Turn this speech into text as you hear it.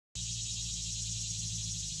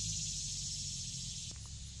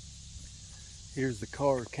Here's the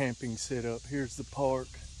car camping setup. Here's the park.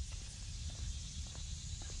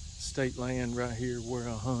 State land right here where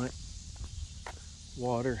I hunt.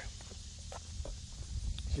 Water.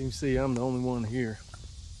 As you can see, I'm the only one here.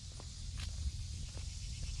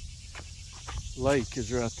 Lake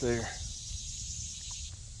is right there.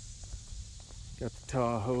 Got the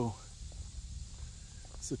Tahoe.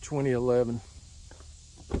 It's a 2011.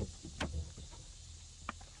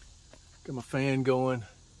 Got my fan going.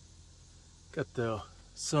 Got the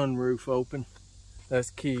sunroof open.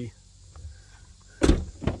 That's key.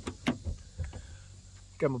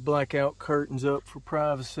 Got my blackout curtains up for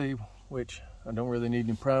privacy, which I don't really need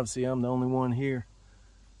any privacy. I'm the only one here.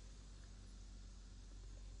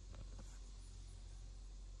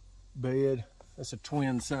 Bed. That's a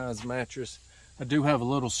twin size mattress. I do have a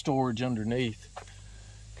little storage underneath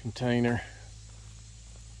container.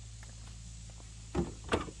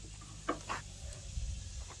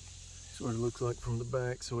 That's what it looks like from the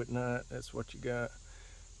back. So at night, that's what you got.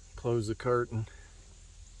 Close the curtain.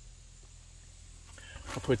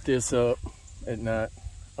 I'll put this up at night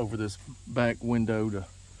over this back window to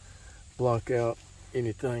block out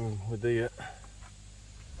anything with it.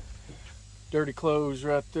 Dirty clothes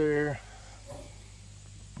right there.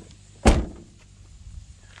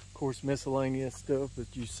 Of course, miscellaneous stuff, but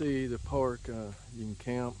you see the park, you can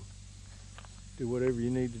camp, do whatever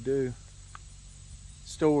you need to do.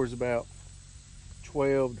 Store's about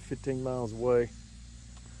 12 to 15 miles away.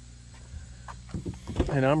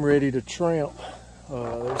 And I'm ready to tramp.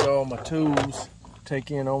 There's all my tools.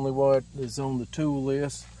 Take in only what is on the tool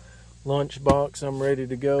list. Lunch box, I'm ready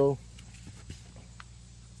to go.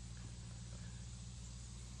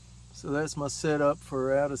 So that's my setup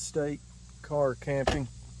for out-of-state car camping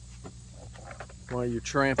while you're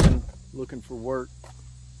tramping, looking for work.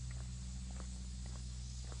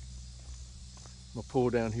 I'm gonna pull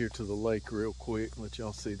down here to the lake real quick and let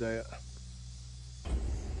y'all see that.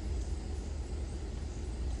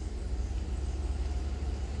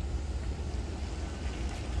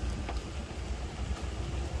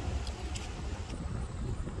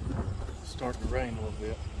 Starting to rain a little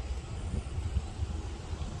bit.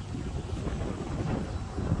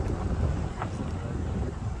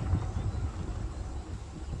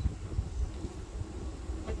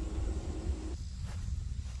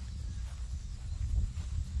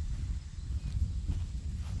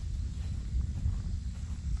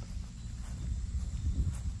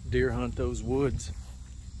 Deer hunt those woods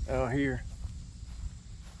out here.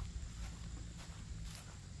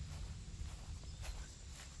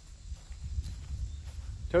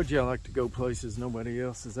 Told you I like to go places nobody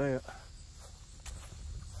else is at.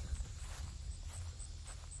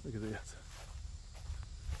 Look at this.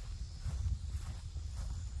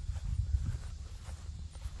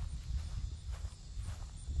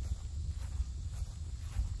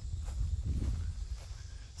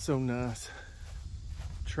 So nice.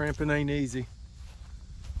 Tramping ain't easy,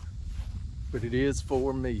 but it is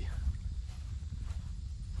for me.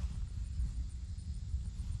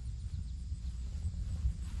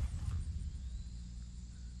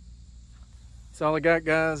 That's all I got,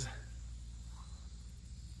 guys.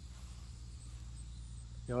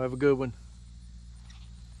 Y'all have a good one.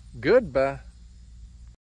 Goodbye.